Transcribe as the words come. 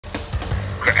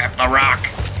Grab the rock!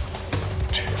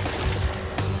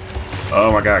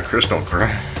 Oh my god, Crystal,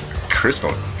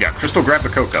 yeah, Crystal grab the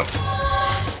cocoa.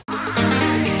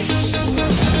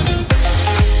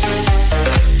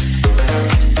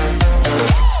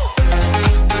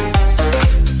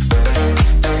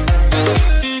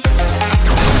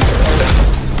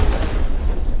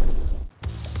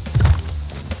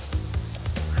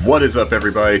 What is up,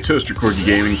 everybody?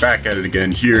 ToasterCorgiGaming back at it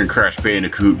again here in Crash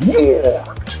Bandicoot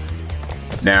Warped!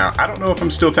 Now, I don't know if I'm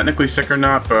still technically sick or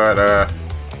not, but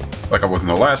like I was in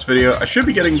the last video, I should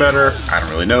be getting better. I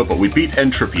don't really know, but we beat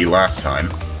Entropy last time.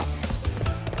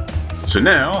 So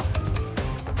now,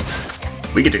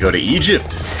 we get to go to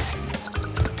Egypt.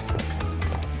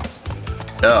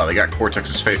 Oh, they got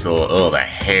Cortex's face. Oh, the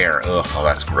hair. Oh,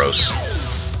 that's gross.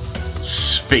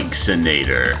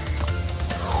 Sphinxinator.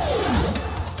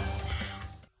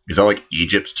 Is that like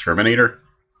Egypt's Terminator?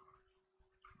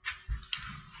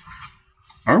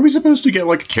 Aren't we supposed to get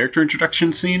like a character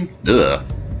introduction scene? Ugh.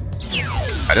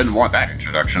 I didn't want that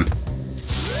introduction.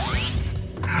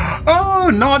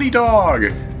 Oh, Naughty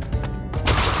Dog!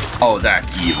 Oh,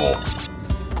 that's evil.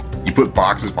 You put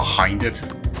boxes behind it?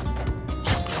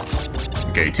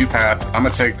 Okay, 2 paths. I'm gonna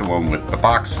take the one with the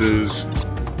boxes.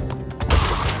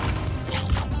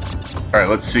 Alright,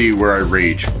 let's see where I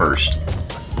rage first.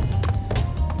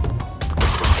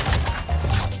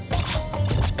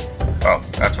 Oh,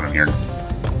 that's what I'm hearing.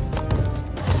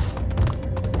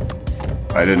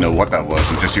 I didn't know what that was.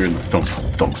 I'm just hearing the thump,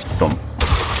 thump, thump.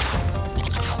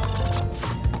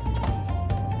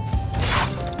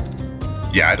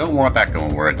 Yeah, I don't want that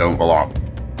going where it don't belong.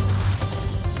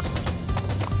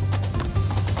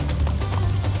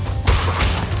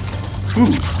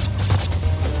 Ooh.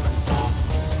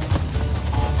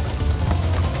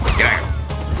 Get out.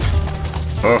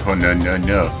 Oh, no, no,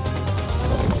 no.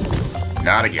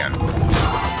 Not again.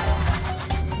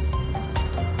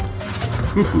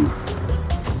 Woohoo.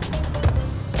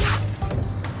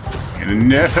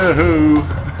 No!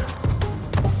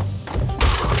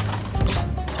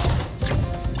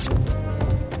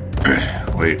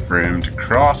 Wait for him to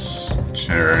cross.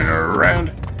 Turn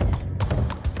around.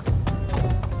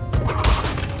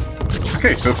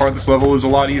 Okay, so far this level is a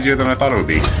lot easier than I thought it would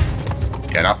be.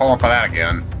 Yeah, not falling for that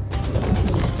again.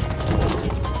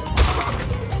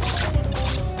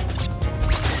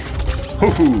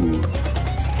 Hoo-hoo!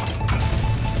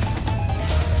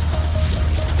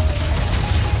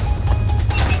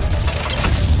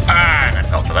 Ah, and I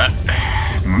fell for that.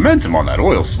 The momentum on that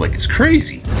oil slick is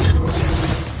crazy.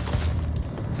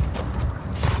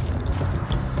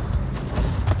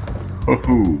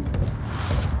 Hoo-hoo.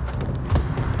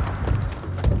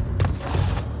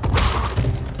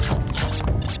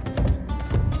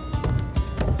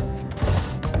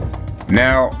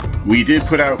 Now, we did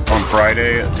put out on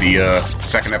Friday the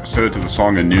second episode to the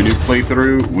Song of Nunu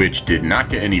playthrough, which did not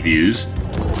get any views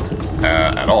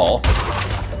at all.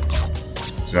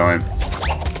 So I'm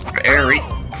very...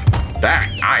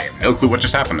 I have no clue what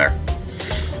just happened there.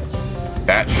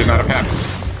 That should not have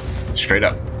happened. Straight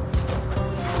up.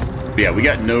 But yeah, we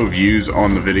got no views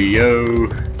on the video,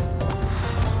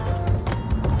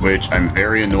 which I'm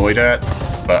very annoyed at.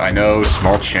 But I know,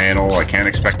 small channel, I can't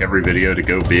expect every video to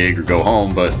go big or go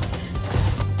home, but...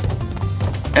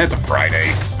 And it's a Friday,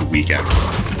 it's the weekend.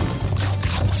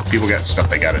 People got stuff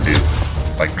they gotta do.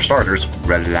 Like, for starters,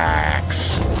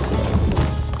 relax.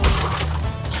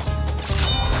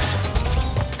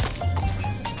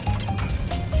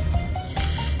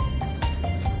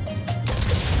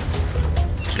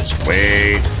 Just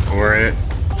wait for it.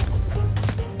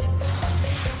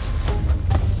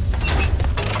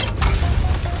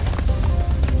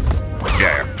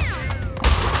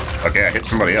 Okay, I hit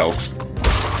somebody else.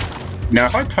 Now,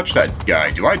 if I touch that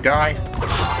guy, do I die?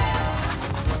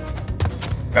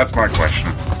 That's my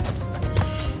question.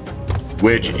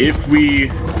 Which, if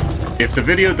the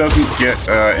video doesn't get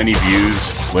any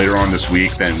views later on this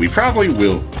week, then we probably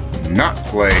will not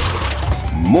play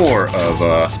more of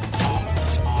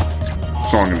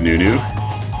Song of Nunu.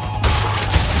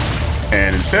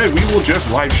 And instead, we will just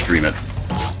live stream it.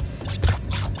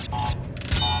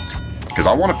 Because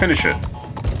I want to finish it.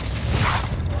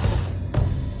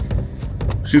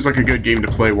 Seems like a good game to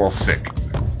play while sick.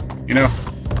 You know?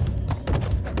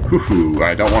 Hoo-hoo,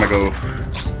 I don't want to go...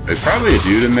 There's probably a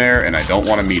dude in there, and I don't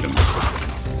want to meet him.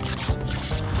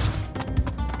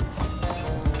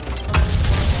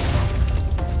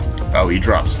 Oh, he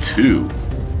drops 2.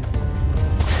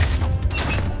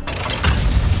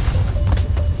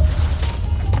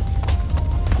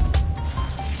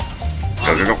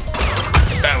 Go, go, go.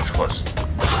 That was close.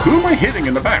 Who am I hitting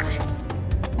in the back?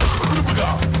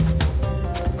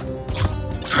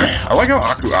 I like how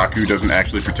Aku Aku doesn't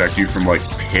actually protect you from, like,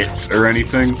 pits or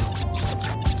anything.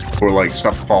 Or, like,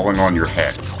 stuff falling on your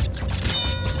head.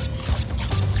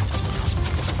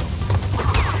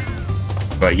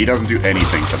 But he doesn't do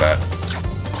anything to that.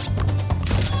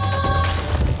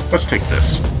 Let's take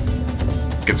this.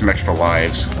 Get some extra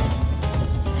lives.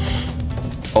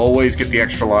 Always get the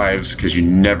extra lives, because you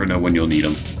never know when you'll need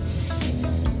them.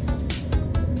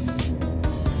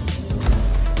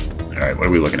 Alright, what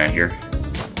are we looking at here?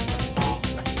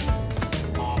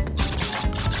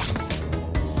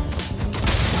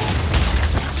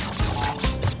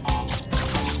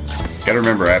 Gotta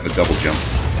remember, I have a double jump.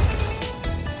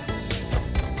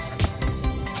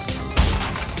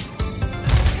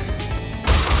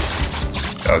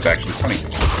 That was actually funny.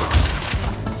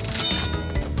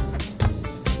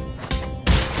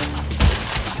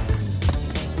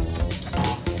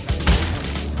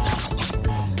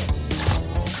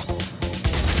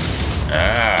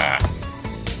 Ah.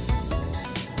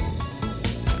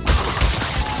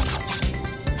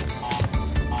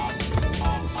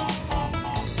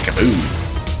 Kaboom.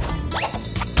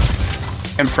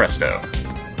 And presto.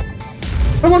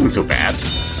 That wasn't so bad.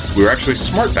 We were actually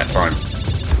smart that time.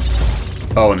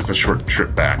 Oh, and it's a short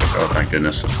trip back. Oh, thank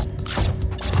goodness.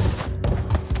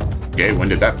 Okay, when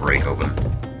did that break open?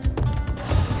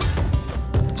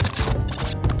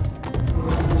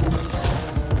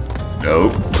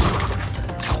 Nope.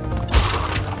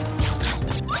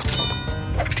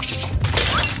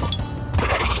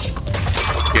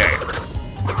 Yay.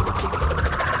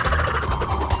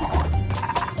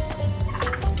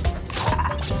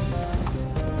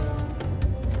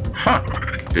 Huh.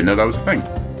 Didn't know that was a thing.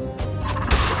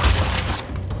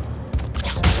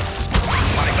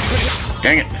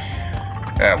 Dang it.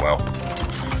 Ah, well.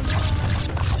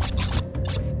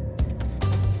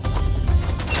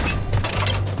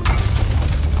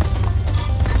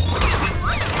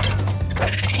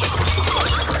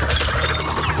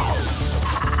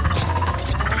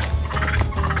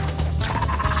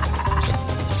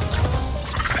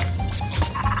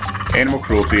 Animal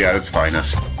cruelty at its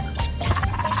finest.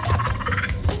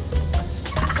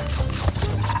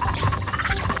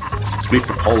 At least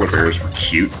the polar bears were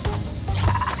cute.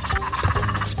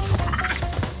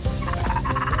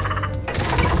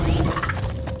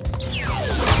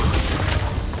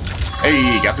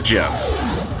 Hey, got the gem.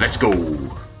 Let's go.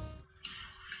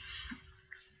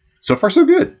 So far, so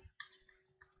good.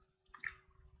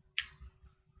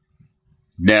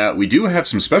 Now, we do have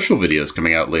some special videos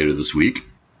coming out later this week.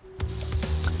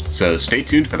 So stay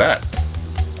tuned for that.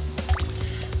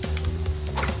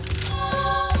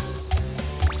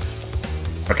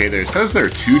 Okay, it says there are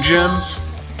 2 gems.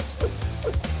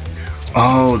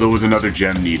 Oh, there was another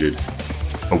gem needed.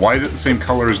 But why is it the same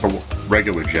color as the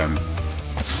regular gem?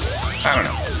 I don't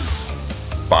know.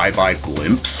 Bye-bye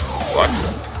blimps? What?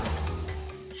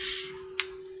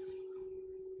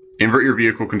 Invert your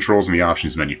vehicle controls in the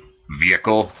options menu.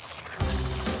 Vehicle?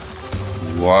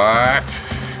 What?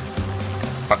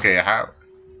 Okay, how?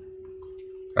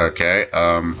 Okay,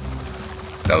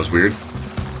 that was weird.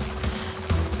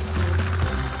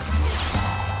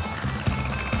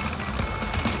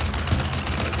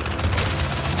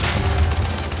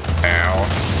 Ow.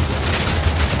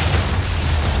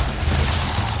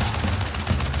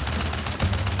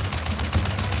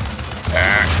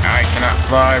 I cannot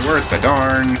fly worth the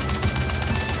darn.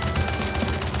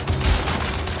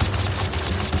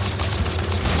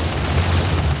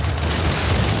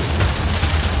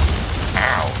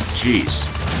 Ow, jeez.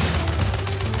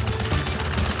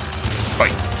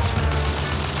 Fight.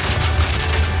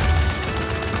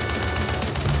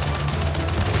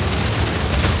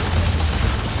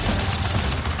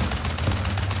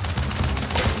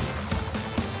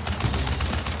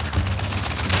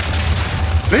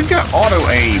 They've got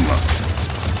auto-aim.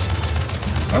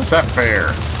 How's that fair?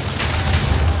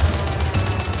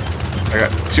 I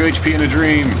got 2 HP in a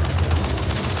dream.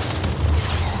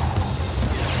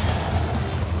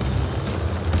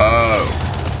 Oh.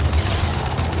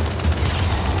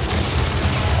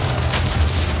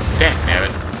 Damn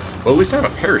it. Well, at least I have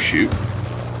a parachute.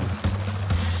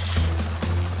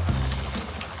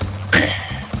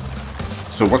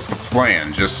 So what's the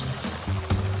plan? Just...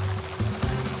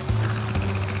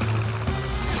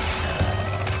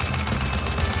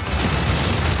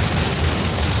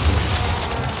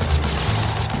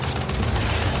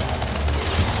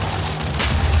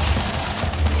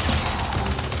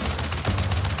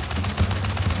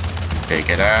 take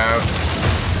it out.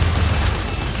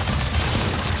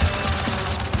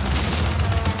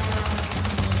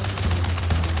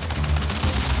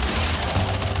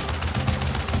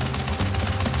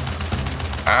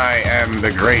 I am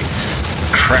the great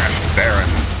Crash Baron.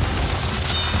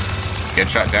 Get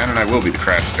shot down and I will be the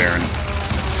Crash Baron.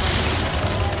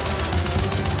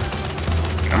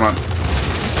 Come on.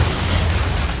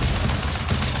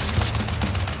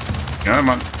 Come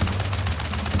on.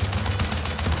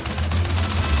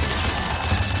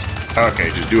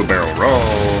 Okay, just do a barrel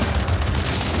roll.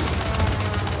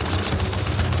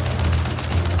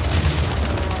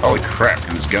 Holy crap,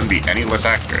 can this gun be any less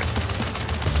accurate?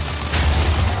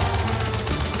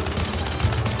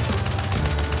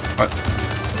 What?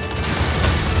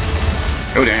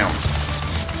 Go down.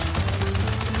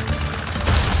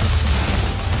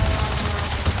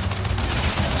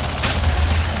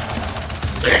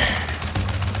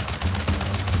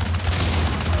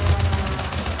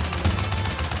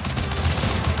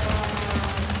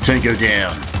 Tango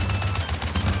down.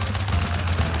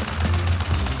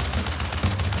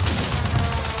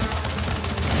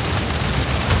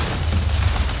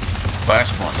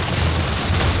 Last one.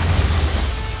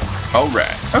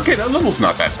 Alright. Okay, that level's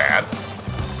not that bad.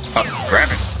 Oh, grab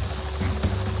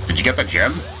it. Did you get the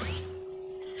gem?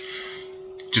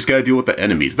 Just gotta deal with the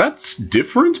enemies. That's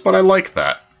different, but I like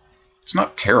that. It's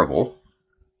not terrible.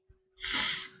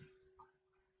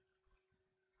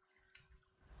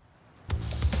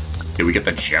 Did we get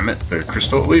the gem at the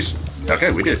crystal at least?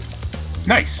 Okay, we did.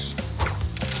 Nice.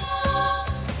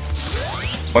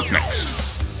 What's next?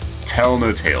 Tell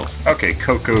no tales. Okay,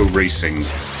 Coco Racing,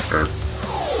 or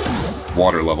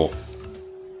water level.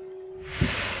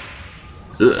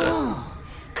 Ugh. Oh,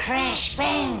 Crash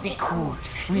Bandicoot,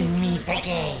 we meet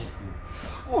again.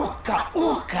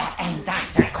 Uka and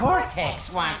Dr.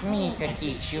 Cortex want me to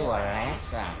teach you a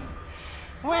lesson.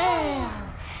 Well,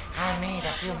 I made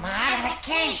a few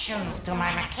modifications to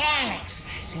my mechanics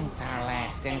since our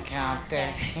last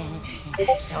encounter.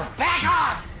 So back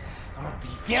off, or be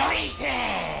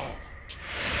deleted!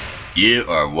 You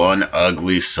are one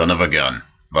ugly son of a gun.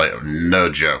 Like, no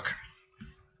joke.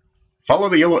 Follow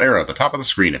the yellow arrow at the top of the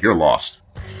screen if you're lost.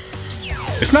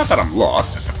 It's not that I'm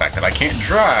lost, it's the fact that I can't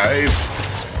drive.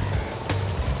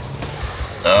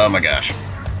 Oh my gosh.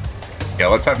 Yeah,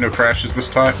 let's have no crashes this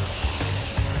time.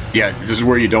 Yeah, this is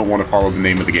where you don't want to follow the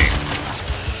name of the game.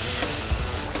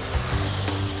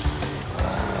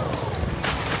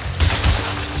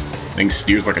 Thing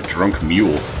steers like a drunk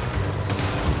mule.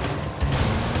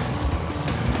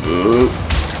 Ooh.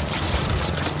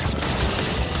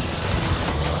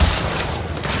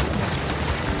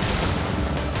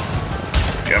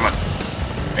 Come on.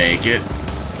 Make it.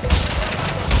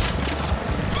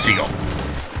 Seagull.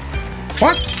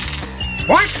 What?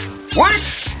 What? What?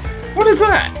 What is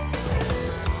that?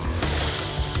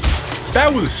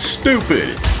 That was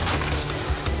stupid.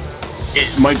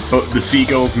 My boat. The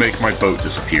seagulls make my boat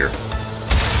disappear.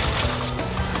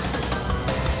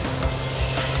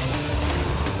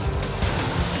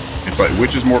 It's like,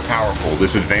 which is more powerful,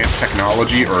 this advanced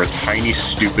technology or a tiny,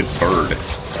 stupid bird?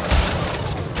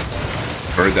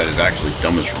 A bird that is actually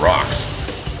dumb as rocks.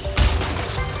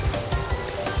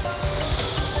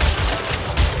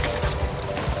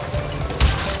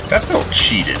 That felt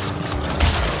cheated.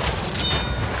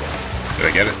 Did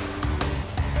I get it?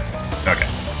 Okay.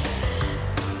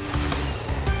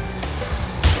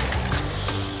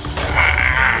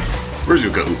 Ah, where's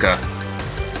Uka Uka?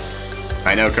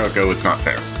 I know, Coco, it's not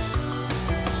fair.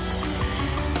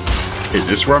 Is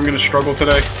this where I'm going to struggle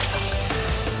today?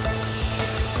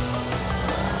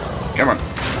 Come on.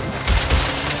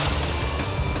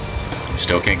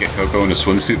 Still can't get Coco in a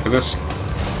swimsuit for this?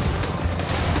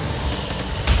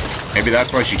 Maybe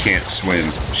that's why she can't swim.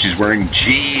 She's wearing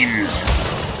jeans!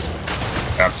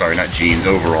 I'm sorry, not jeans,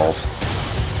 overalls.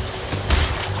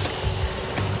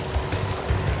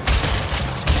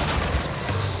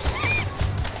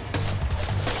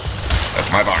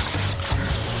 That's my box.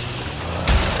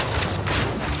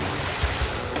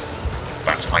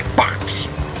 That's my box.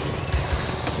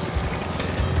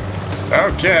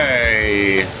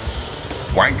 Okay.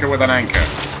 Wanker with an anchor.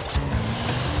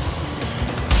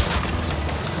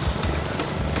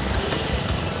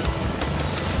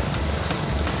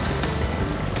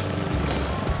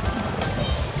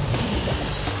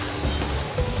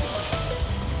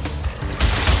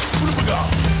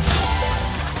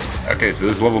 Okay, so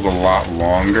this level's a lot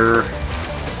longer,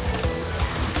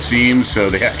 it seems,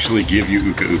 so they actually give you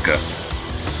Uka Uka.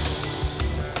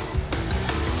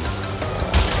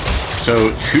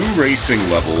 So, 2 racing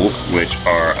levels, which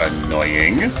are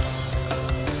annoying.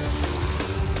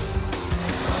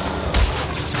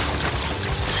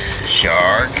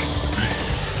 Shark.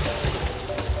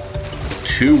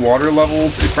 2 water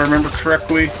levels, if I remember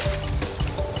correctly.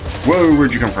 Whoa,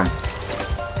 where'd you come from?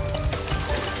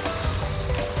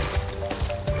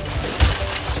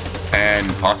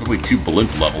 And possibly 2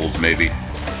 blimp levels, maybe.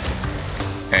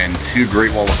 And 2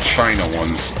 Great Wall of China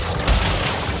ones.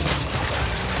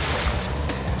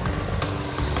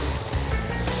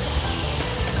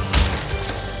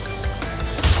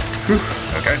 Whew.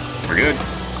 Okay, we're good.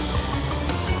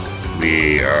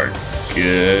 We are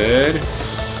good.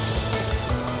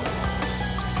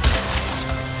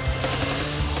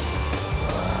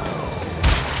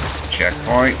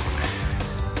 Checkpoint.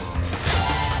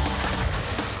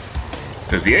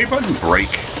 Does the A button break?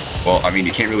 Well, I mean,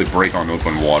 you can't really brake on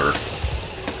open water.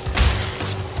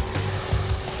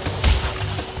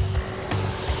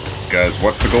 Guys,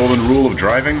 what's the golden rule of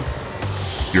driving?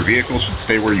 Your vehicle should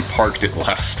stay where you parked it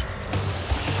last.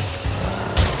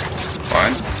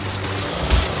 1,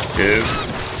 2.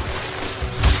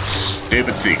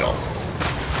 Stupid seagull.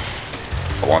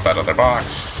 I want that other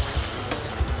box.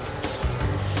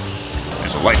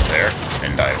 There's a light there,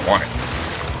 and I want it.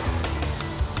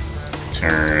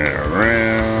 Turn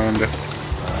around.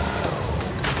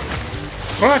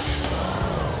 What?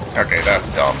 Okay, that's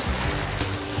dumb.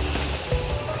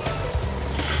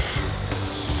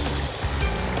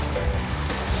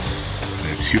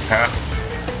 There are 2 paths.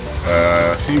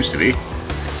 Seems to be.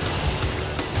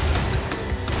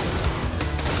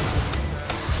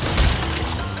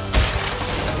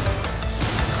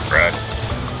 Right.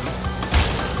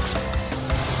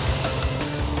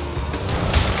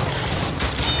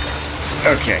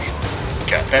 Okay,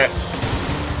 got that.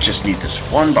 Just need this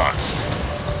one box.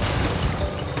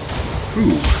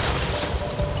 Ooh.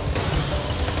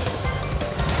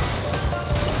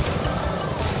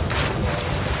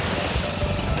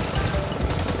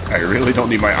 I really don't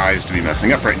need my eyes to be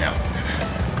messing up right now.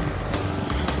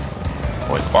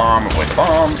 Avoid the bomb, avoid the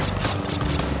bomb.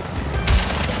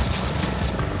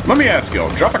 Let me ask y'all,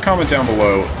 drop a comment down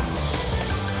below.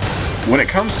 When it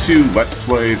comes to Let's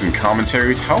Plays and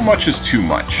commentaries, how much is too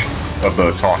much of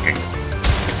the talking?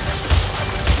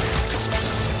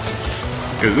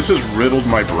 Because this has riddled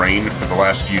my brain for the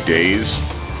last few days.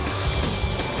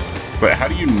 But how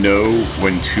do you know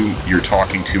when you're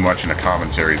talking too much in a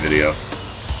commentary video?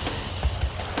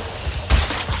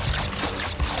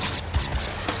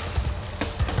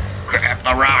 Grab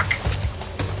the rock!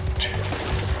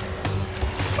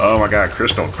 Oh my god,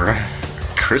 Crystal, grab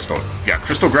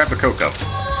the cocoa.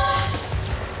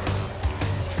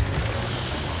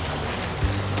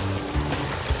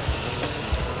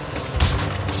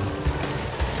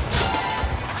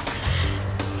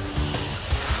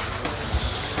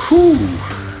 Whew.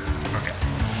 Okay.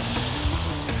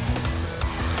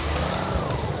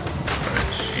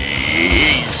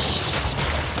 Jeez.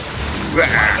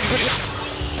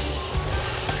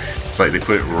 It's like they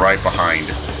put it right behind.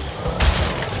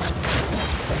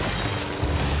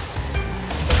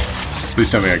 Please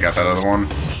tell me I got that other one.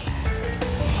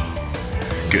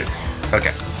 Good.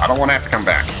 Okay. I don't want to have to come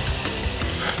back.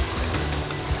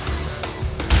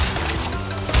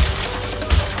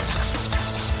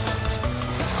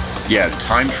 Yeah,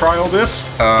 time trial this?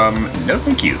 No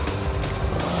thank you.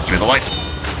 Give me the light.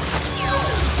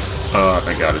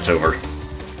 Thank God it's over.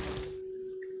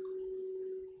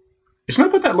 It's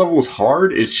not that that level is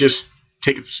hard, it's just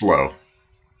take it slow.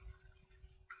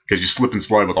 Because you slip and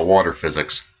slide with the water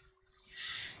physics.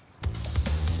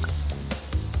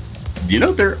 You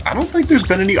know, I don't think there's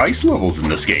been any ice levels in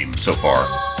this game so far.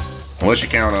 Unless you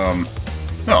count,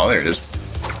 oh, there it is.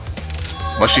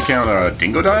 Unless you count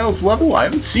Dingodile's level, I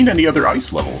haven't seen any other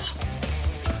ice levels.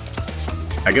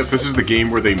 I guess this is the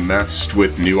game where they messed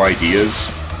with new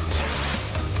ideas.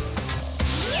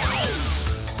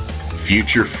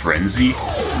 Future Frenzy?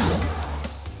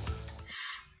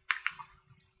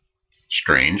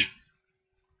 Strange.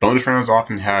 Bonus rounds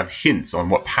often have hints on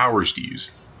what powers to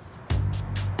use.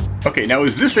 Okay, now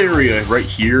is this area right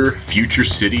here Future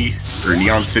City, or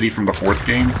Neon City from the 4th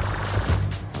game?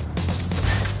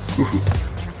 Ooh.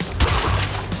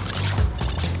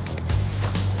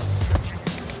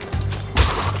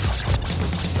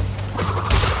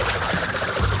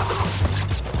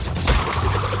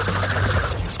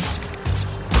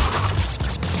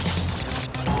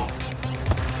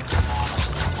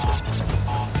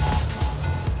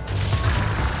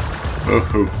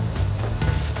 Oh,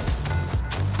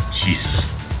 Jesus.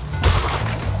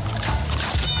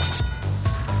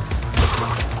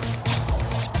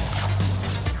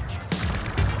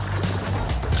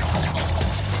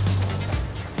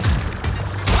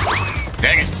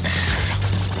 Dang it.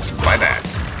 It's my bad.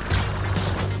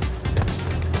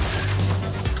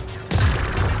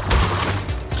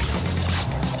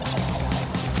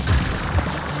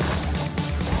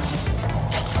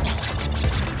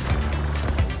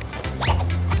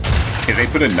 If they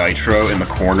put a nitro in the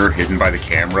corner hidden by the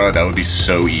camera, that would be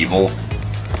so evil.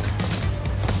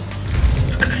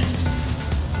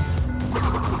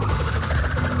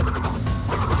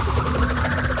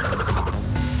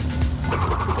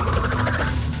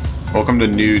 Welcome to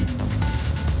New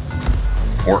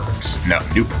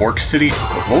Pork City?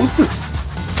 What was the...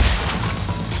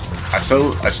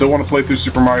 I still want to play through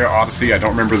Super Mario Odyssey. I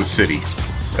don't remember the city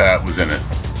that was in it.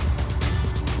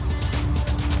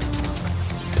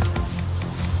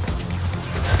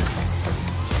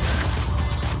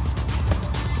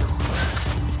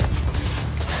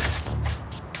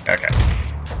 Okay.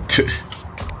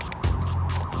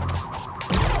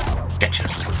 Gotcha.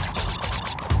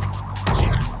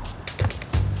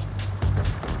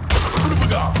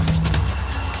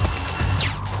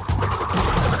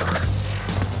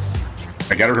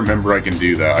 I gotta remember I can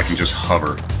do that. I can just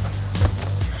hover.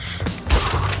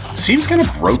 Seems kind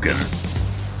of broken.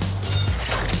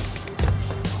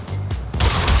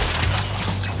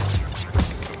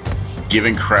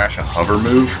 Giving Crash a hover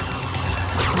move?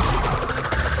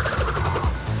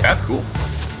 That's cool.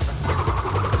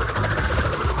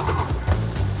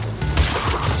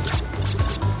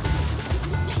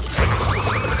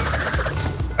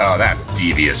 Oh, that's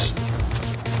devious.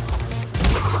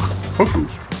 Woohoo.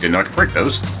 Didn't know I could break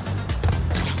those.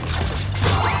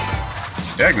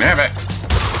 Dagnabbit!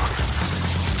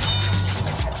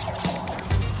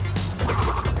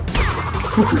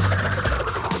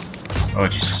 Oh,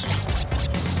 jeez.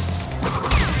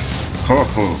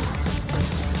 Ho-ho.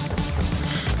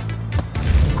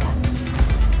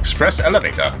 Express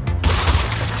elevator.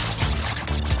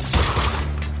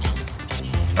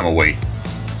 I'm gonna wait.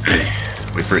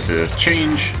 Wait for it to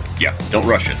change. Yeah, don't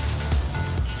rush it.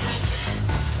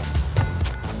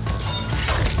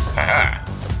 Haha.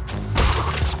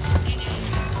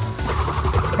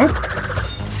 Huh?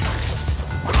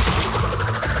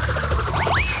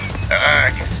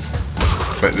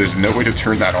 But there's no way to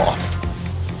turn that off.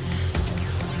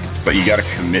 But you gotta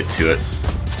commit to it.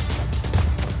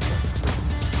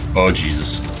 Oh,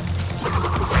 Jesus.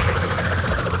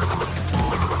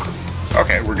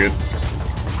 Okay, we're good.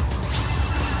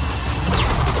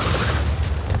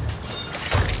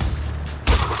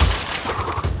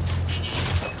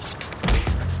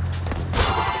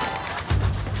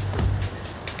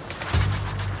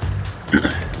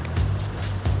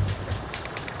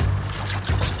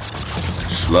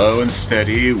 Slow and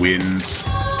steady wins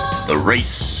the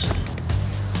race.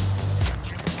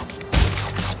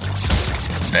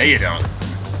 No, you don't.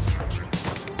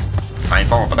 I ain't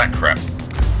falling for that crap.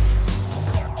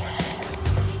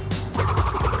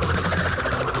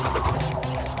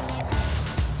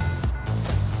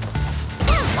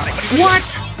 What?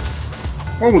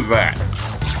 What was that?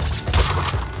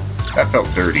 That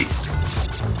felt dirty.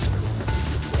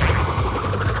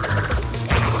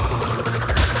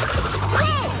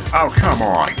 Oh, come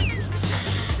on.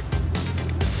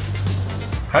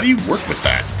 How do you work with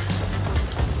that?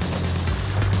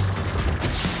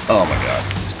 Oh my god.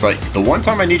 It's like, the one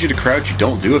time I need you to crouch, you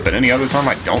don't do it, but any other time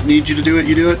I don't need you to do it,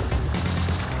 you do it?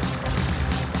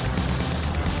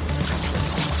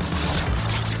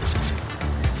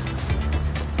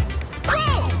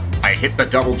 I hit the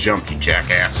double jump, you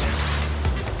jackass.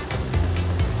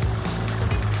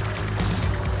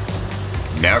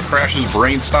 Now Crash's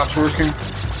brain stops working?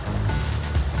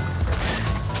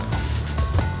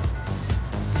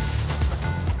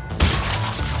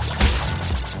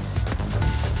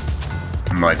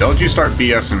 I'm like, don't you start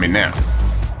BSing me now.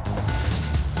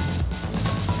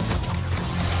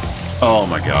 Oh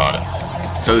my god.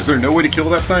 So is there no way to kill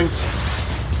that thing?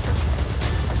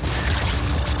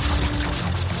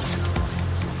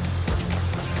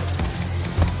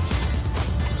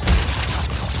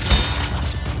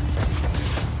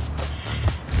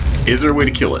 Is there a way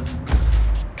to kill it?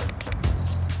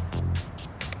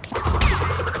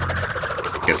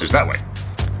 Guess there's that way.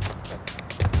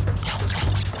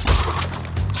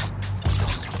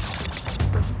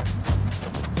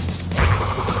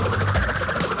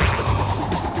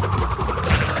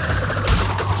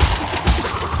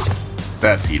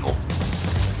 That's evil.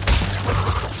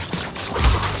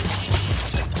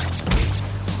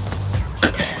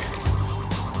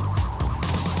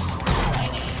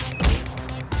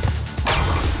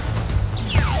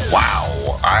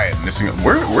 Wow, I am missing it.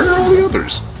 Where are all the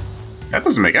others? That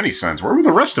doesn't make any sense. Where were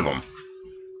the rest of them?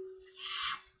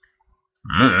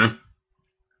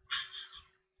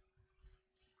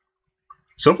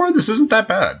 So far, this isn't that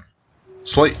bad.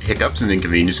 Slight hiccups and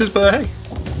inconveniences, but hey.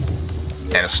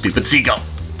 And a stupid seagull.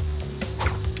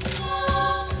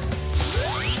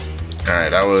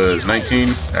 Alright, that was 19.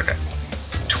 Okay.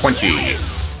 20.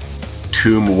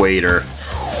 Tomb Waiter.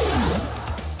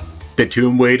 The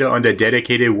Tomb Waiter on the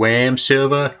dedicated WAM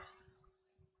server?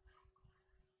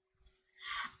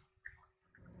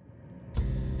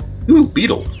 Ooh,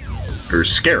 beetle. Or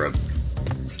scarab,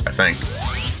 I think.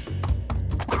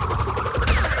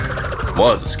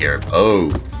 Was a scarab. Oh.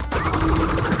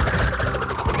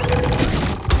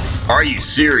 Are you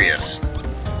serious?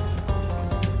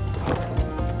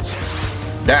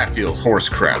 That feels horse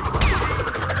crap.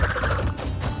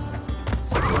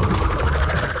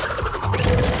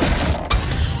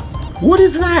 What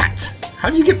is that? How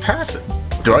do you get past it?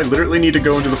 Do I literally need to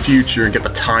go into the future and get the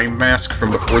time mask from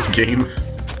the 4th game?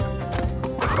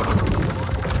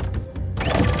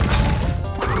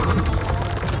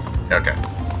 Okay.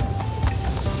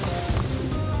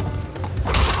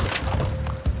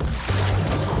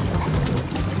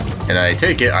 And I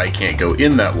take it I can't go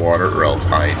in that water or else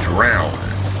I drown.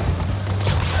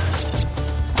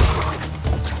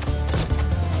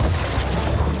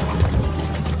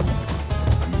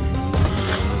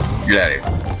 Get out of here.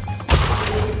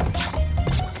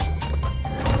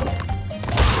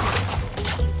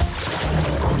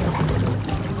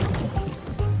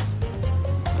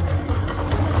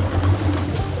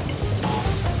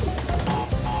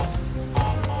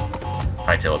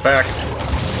 Hightail it back.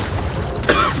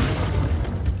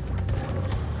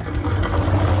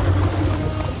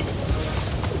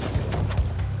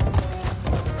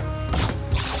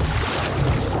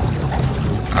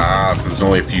 So there's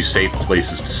only a few safe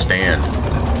places to stand.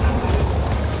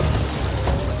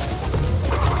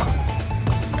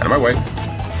 Out of my way.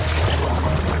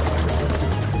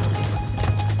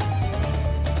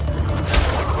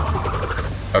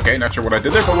 Okay, not sure what I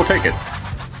did there, but we'll take it.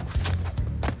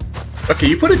 Okay,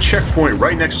 you put a checkpoint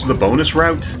right next to the bonus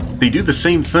route. They do the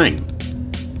same thing.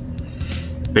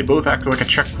 They both act like a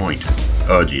checkpoint.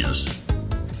 Oh, Jesus.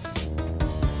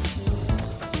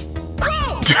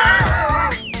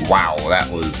 Wow, that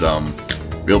was,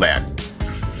 real bad.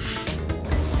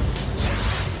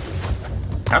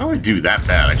 How do I do that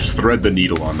bad? I just thread the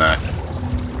needle on that.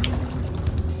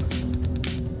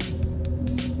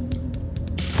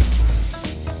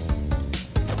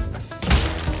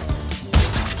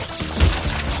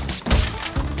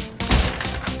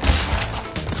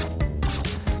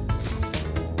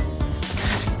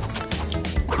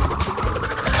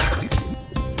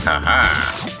 Haha.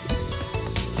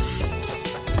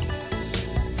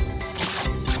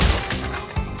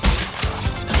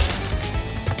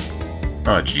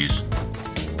 Oh, jeez.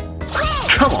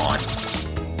 Come on!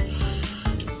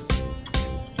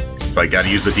 So I gotta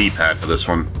use the D-pad for this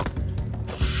one.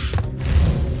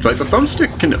 It's like the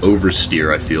thumbstick can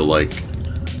oversteer, I feel like.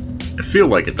 I feel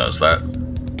like it does that.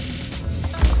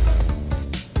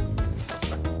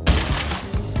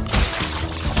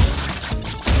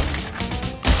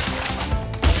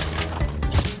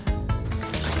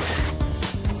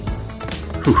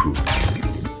 Hoo-hoo.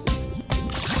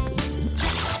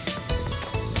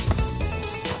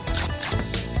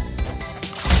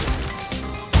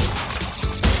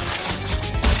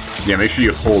 Yeah, make sure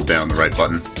you hold down the right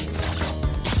button.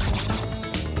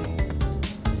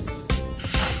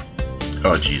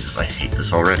 Oh, Jesus, I hate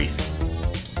this already.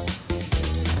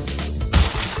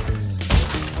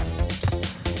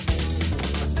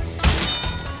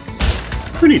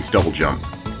 Who needs double jump?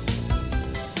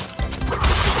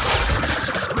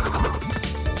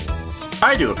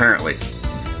 I do, apparently.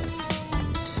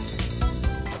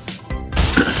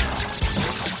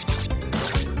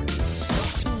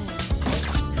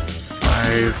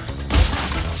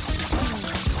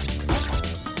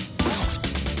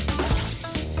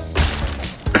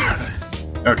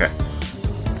 Okay.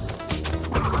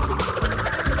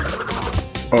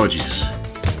 Oh, Jesus.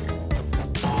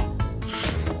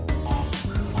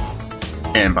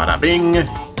 And bada bing.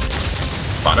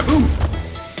 Bada boom.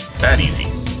 That easy.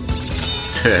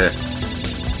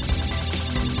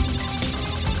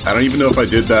 I don't even know if I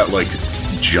did that, like,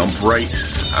 jump right.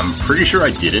 I'm pretty sure I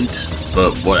didn't,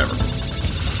 but whatever.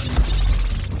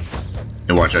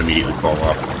 And watch, I immediately fall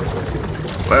off.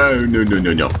 Oh, no, no,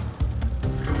 no, no.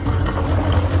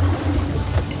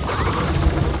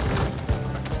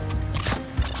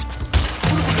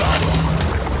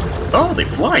 Oh, they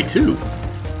fly, too.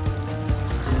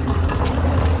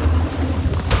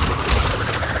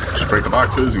 Just break the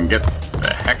boxes and get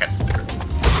the heck out of there.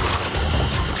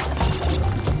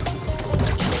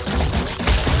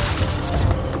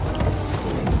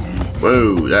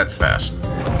 Whoa, that's fast.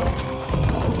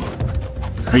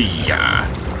 Hiya.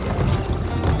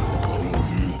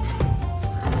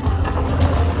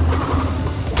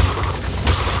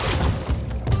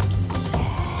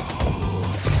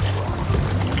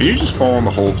 Can you just fall in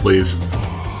the hole, please?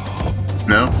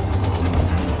 No?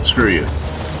 Screw you.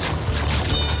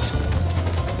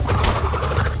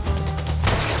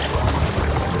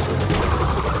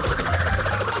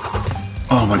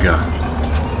 Oh my god.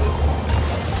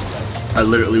 I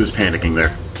literally was panicking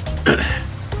there.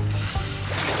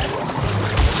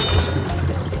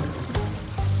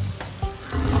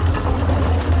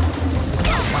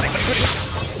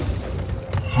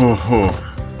 Oh,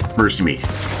 mercy me.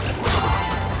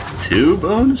 2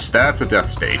 bones? That's a death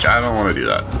stage. I don't want to do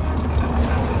that.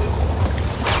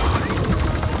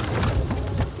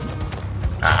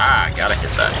 Aha, gotta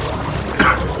hit that.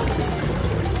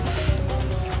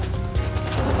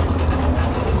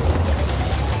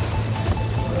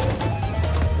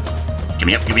 Give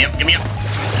me up, give me up, give me up!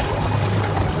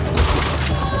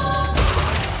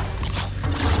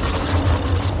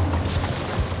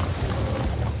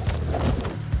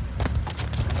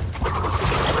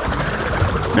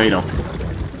 No, you don't.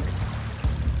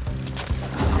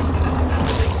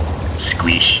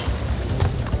 Squeeze.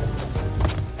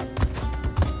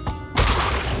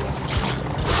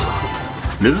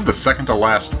 This is the second to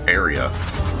last area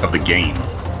of the game.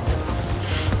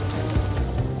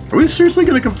 Are we seriously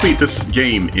gonna complete this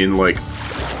game in like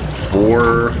 4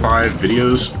 or 5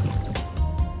 videos?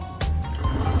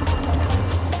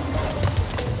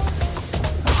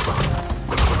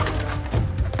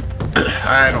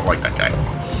 I don't like that guy.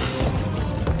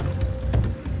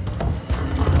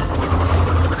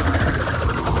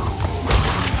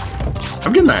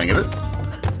 I'm getting the hang of it.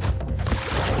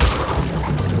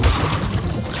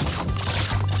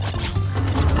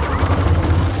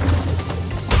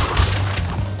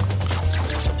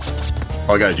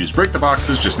 All I gotta do is break the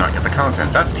boxes, just not get the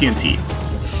contents. That's TNT.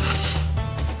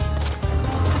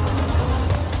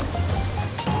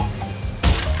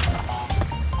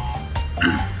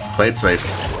 Play it safe.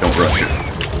 Don't rush it.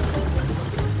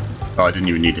 Oh, I didn't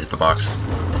even need to hit the box.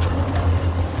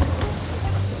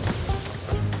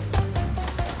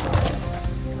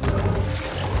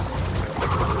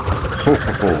 Ho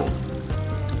ho ho.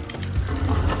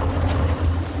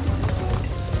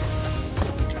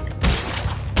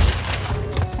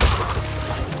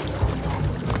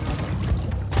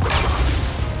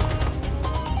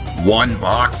 One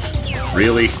box?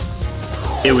 Really?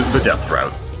 It was the death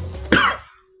route.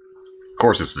 Of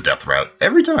course it's the death route.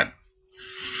 Every time.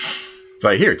 It's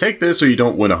like, here, take this or you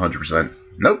don't win 100%.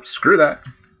 Nope, screw that.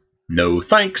 No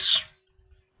thanks.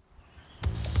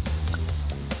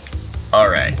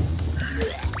 Alright.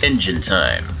 Engine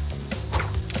time.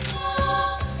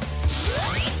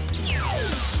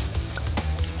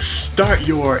 Start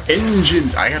your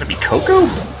engines. I gotta be Coco?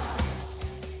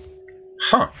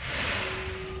 Huh.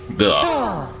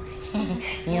 Sure.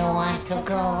 You want to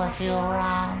go a few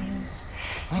rounds?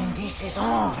 When this is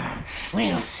over,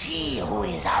 we'll see who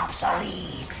is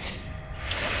obsolete.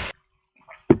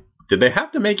 Did they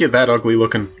have to make it that ugly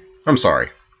looking? I'm sorry.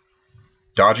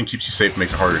 Dodging keeps you safe,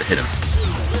 makes it harder to hit him.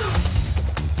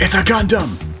 It's a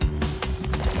Gundam!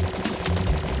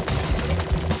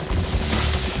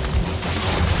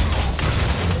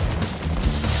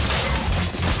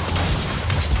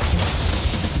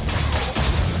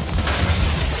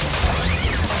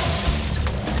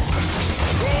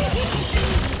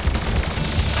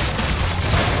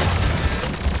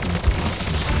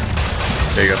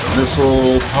 They got the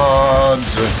missile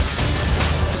pods.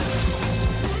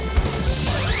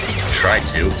 Try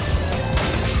to.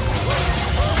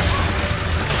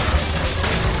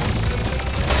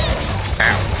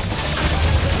 Ow.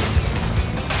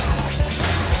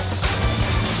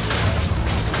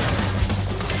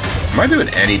 Am I doing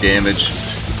any damage?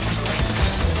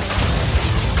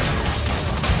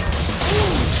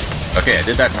 Okay, I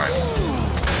did that time.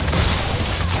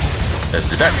 Let's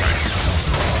do that time.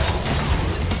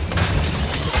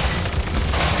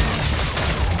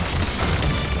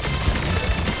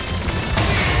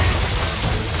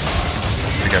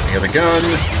 Got the other gun.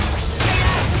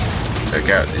 Check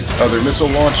out his other missile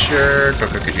launcher.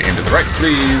 Coco, could you aim to the right,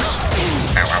 please?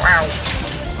 Ow, ow, ow.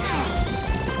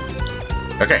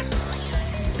 Okay.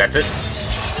 That's it.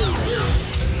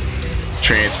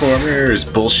 Transformers,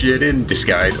 bullshit in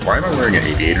disguise. Why am I wearing an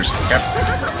aviator's cap?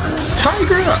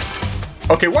 Tigra!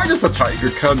 Okay, why does the Tiger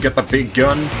Cub get the big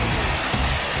gun?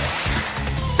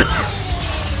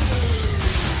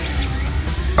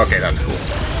 Okay, that's cool.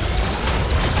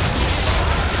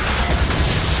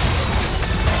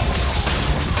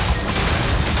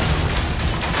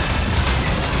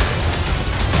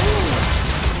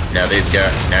 Now he's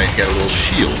got a little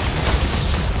shield.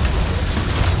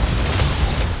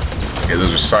 Okay,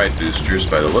 those are side boosters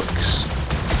by the looks.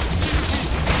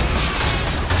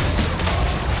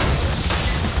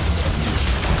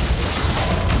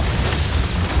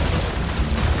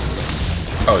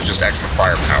 Oh, it's just extra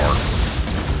firepower.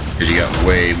 Because you got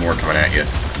way more coming at you.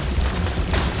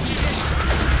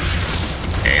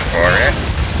 Aim for it.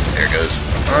 There it goes.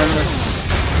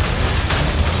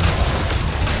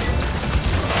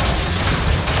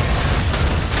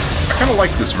 I kind of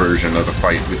like this version of the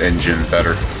fight with engine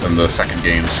better than the second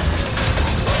games.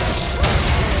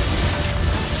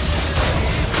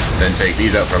 Then take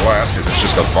these out for last because it's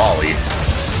just a volley.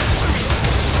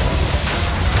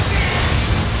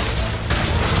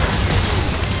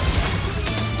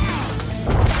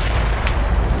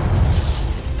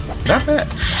 Not bad.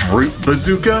 Fruit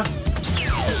bazooka?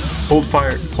 Hold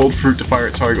fruit to fire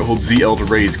at target, hold ZL to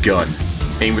raise gun.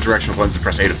 Aim with directional buttons and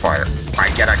press A to fire. I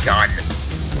get a gun!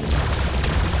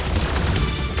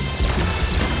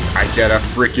 I get a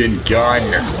freaking gun!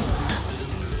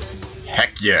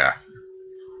 Heck yeah!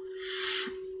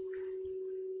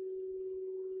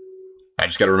 I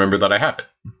just gotta remember that I have it.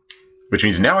 Which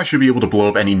means now I should be able to blow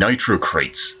up any nitro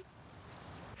crates.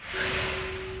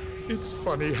 It's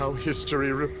funny how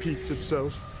history repeats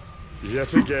itself.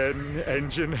 Yet again,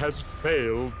 Engine has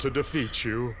failed to defeat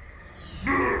you.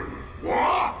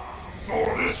 What?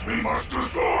 For this we must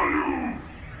destroy you!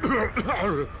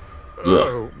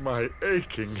 Oh, my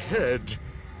aching head.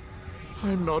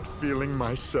 I'm not feeling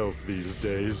myself these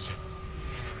days.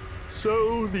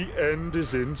 So the end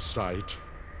is in sight.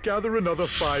 Gather another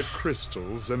 5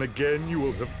 crystals, and again you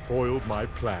will have foiled my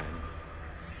plan.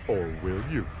 Or will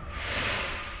you?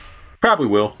 Probably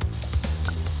will.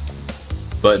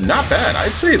 But not bad.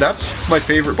 I'd say that's my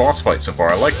favorite boss fight so far.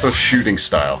 I like the shooting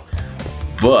style.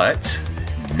 But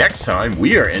next time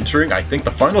we are entering, I think,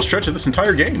 the final stretch of this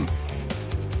entire game.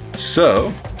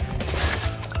 So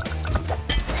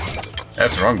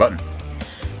that's the wrong button.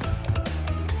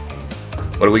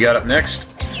 What do we got up next?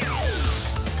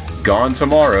 Gone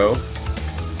Tomorrow.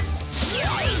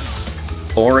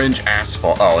 Orange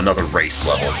Asphalt. Oh, another race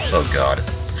level. Oh god.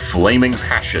 Flaming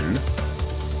Passion.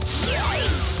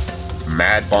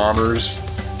 Mad Bombers.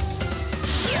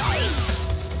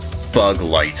 Bug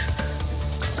Light.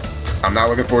 I'm not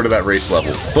looking forward to that race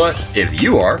level, but if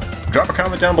you are, drop a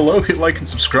comment down below, hit like and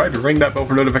subscribe, and ring that bell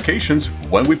for notifications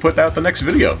when we put out the next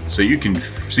video, so you can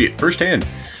see it firsthand.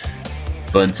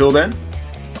 But until then,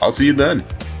 I'll see you then.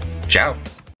 Ciao.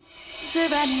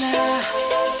 Savannah,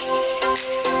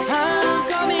 I'm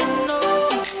coming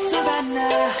home.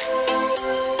 Savannah,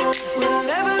 we'll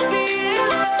never be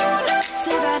alone.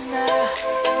 Savannah,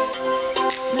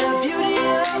 the beauty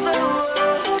of the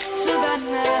world.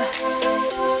 Savannah,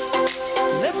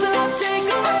 let's all take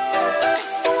a ride.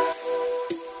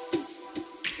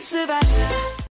 Savannah.